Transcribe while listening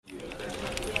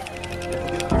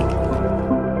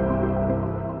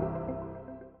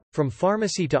From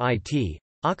pharmacy to IT,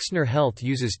 Ochsner Health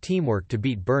uses teamwork to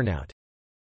beat burnout.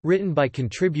 Written by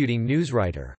contributing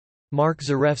newswriter Mark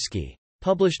Zarefsky.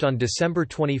 Published on December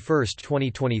 21,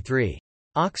 2023.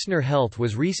 Ochsner Health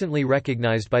was recently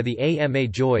recognized by the AMA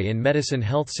Joy in Medicine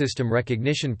Health System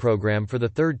Recognition Program for the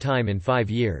third time in 5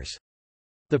 years.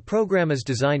 The program is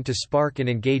designed to spark and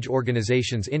engage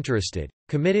organizations interested,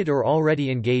 committed or already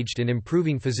engaged in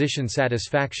improving physician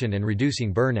satisfaction and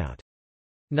reducing burnout.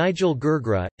 Nigel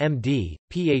Gergra, MD,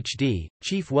 PhD,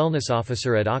 Chief Wellness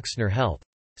Officer at Ochsner Health,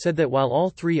 said that while all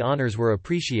 3 honors were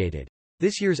appreciated,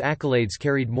 this year's accolades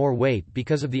carried more weight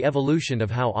because of the evolution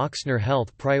of how Ochsner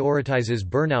Health prioritizes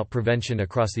burnout prevention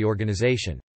across the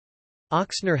organization.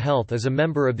 Ochsner Health is a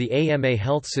member of the AMA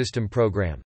Health System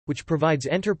Program, which provides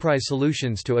enterprise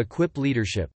solutions to equip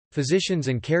leadership, physicians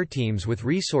and care teams with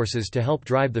resources to help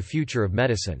drive the future of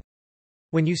medicine.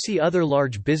 When you see other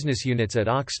large business units at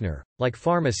Ochsner, like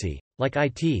pharmacy, like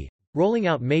IT, rolling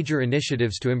out major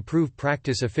initiatives to improve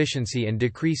practice efficiency and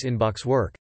decrease inbox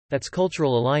work, that's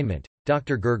cultural alignment,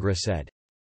 Dr. Gergra said.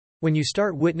 When you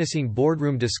start witnessing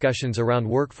boardroom discussions around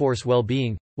workforce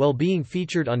well-being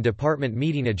featured on department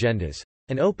meeting agendas,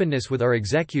 and openness with our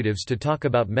executives to talk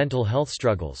about mental health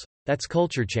struggles, that's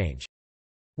culture change.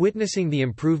 Witnessing the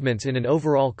improvements in an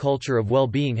overall culture of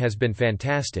well-being has been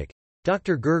fantastic,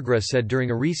 Dr. Gergra said during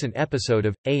a recent episode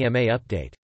of AMA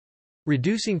Update.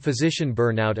 Reducing physician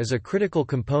burnout is a critical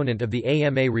component of the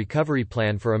AMA Recovery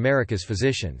Plan for America's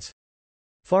physicians.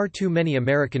 Far too many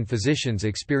American physicians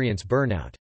experience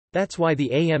burnout. That's why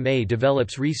the AMA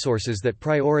develops resources that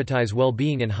prioritize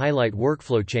well-being and highlight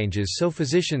workflow changes so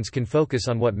physicians can focus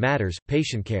on what matters,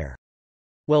 patient care.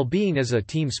 Well-being is a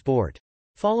team sport.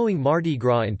 Following Mardi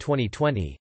Gras in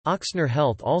 2020, Ochsner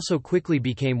Health also quickly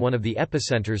became one of the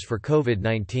epicenters for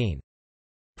COVID-19.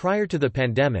 Prior to the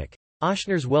pandemic,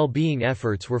 Ochsner's well-being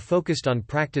efforts were focused on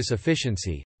practice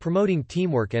efficiency, promoting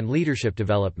teamwork and leadership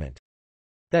development.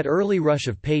 That early rush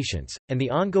of patients, and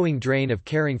the ongoing drain of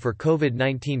caring for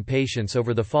COVID-19 patients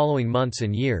over the following months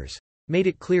and years, made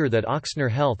it clear that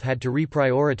Ochsner Health had to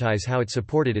reprioritize how it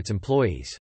supported its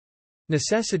employees.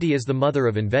 Necessity is the mother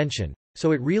of invention,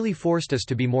 so it really forced us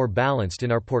to be more balanced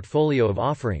in our portfolio of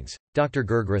offerings, Dr.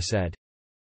 Gergra said.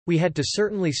 We had to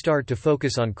certainly start to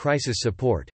focus on crisis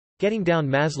support, getting down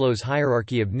Maslow's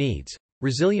hierarchy of needs,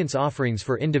 resilience offerings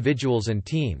for individuals and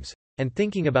teams, and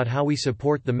thinking about how we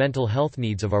support the mental health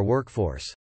needs of our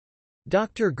workforce.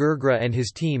 Dr. Gergra and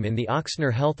his team in the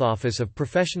Ochsner Health Office of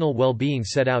Professional Well-being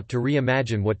set out to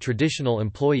reimagine what traditional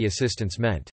employee assistance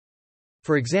meant.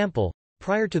 For example,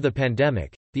 prior to the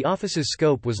pandemic, the office's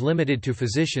scope was limited to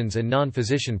physicians and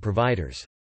non-physician providers.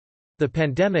 The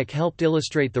pandemic helped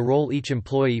illustrate the role each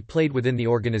employee played within the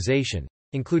organization,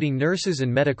 including nurses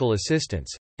and medical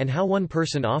assistants, and how one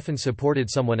person often supported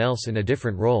someone else in a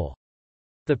different role.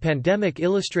 The pandemic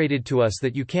illustrated to us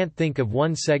that you can't think of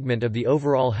one segment of the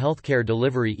overall healthcare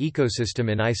delivery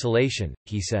ecosystem in isolation,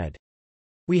 he said.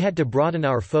 We had to broaden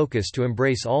our focus to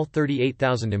embrace all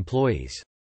 38,000 employees.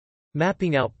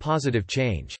 Mapping out positive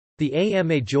change. The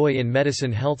AMA Joy in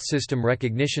Medicine Health System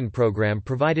Recognition Program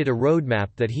provided a roadmap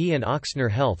that he and Ochsner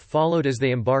Health followed as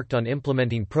they embarked on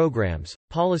implementing programs,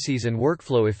 policies and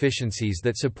workflow efficiencies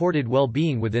that supported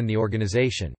well-being within the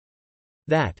organization.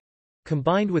 That,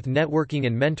 combined with networking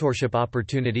and mentorship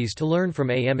opportunities to learn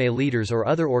from AMA leaders or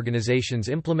other organizations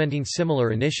implementing similar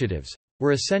initiatives,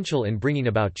 were essential in bringing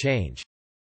about change.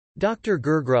 Dr.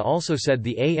 Gergra also said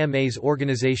the AMA's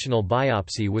organizational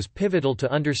biopsy was pivotal to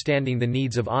understanding the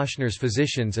needs of Ochsner's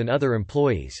physicians and other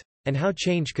employees, and how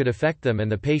change could affect them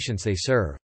and the patients they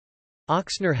serve.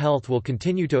 Ochsner Health will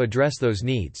continue to address those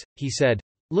needs, he said,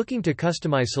 looking to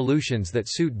customize solutions that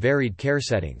suit varied care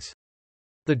settings.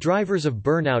 The drivers of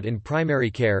burnout in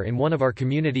primary care in one of our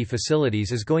community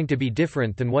facilities is going to be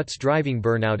different than what's driving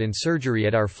burnout in surgery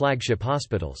at our flagship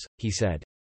hospitals, he said.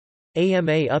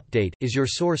 AMA Update is your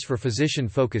source for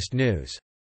physician-focused news.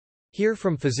 Hear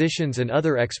from physicians and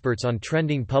other experts on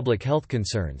trending public health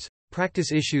concerns,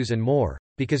 practice issues and more,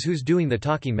 because who's doing the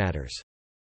talking matters.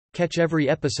 Catch every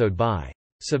episode by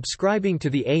subscribing to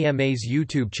the AMA's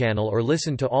YouTube channel or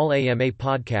listen to all AMA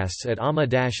podcasts at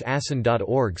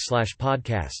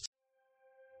ama-asin.org/podcasts.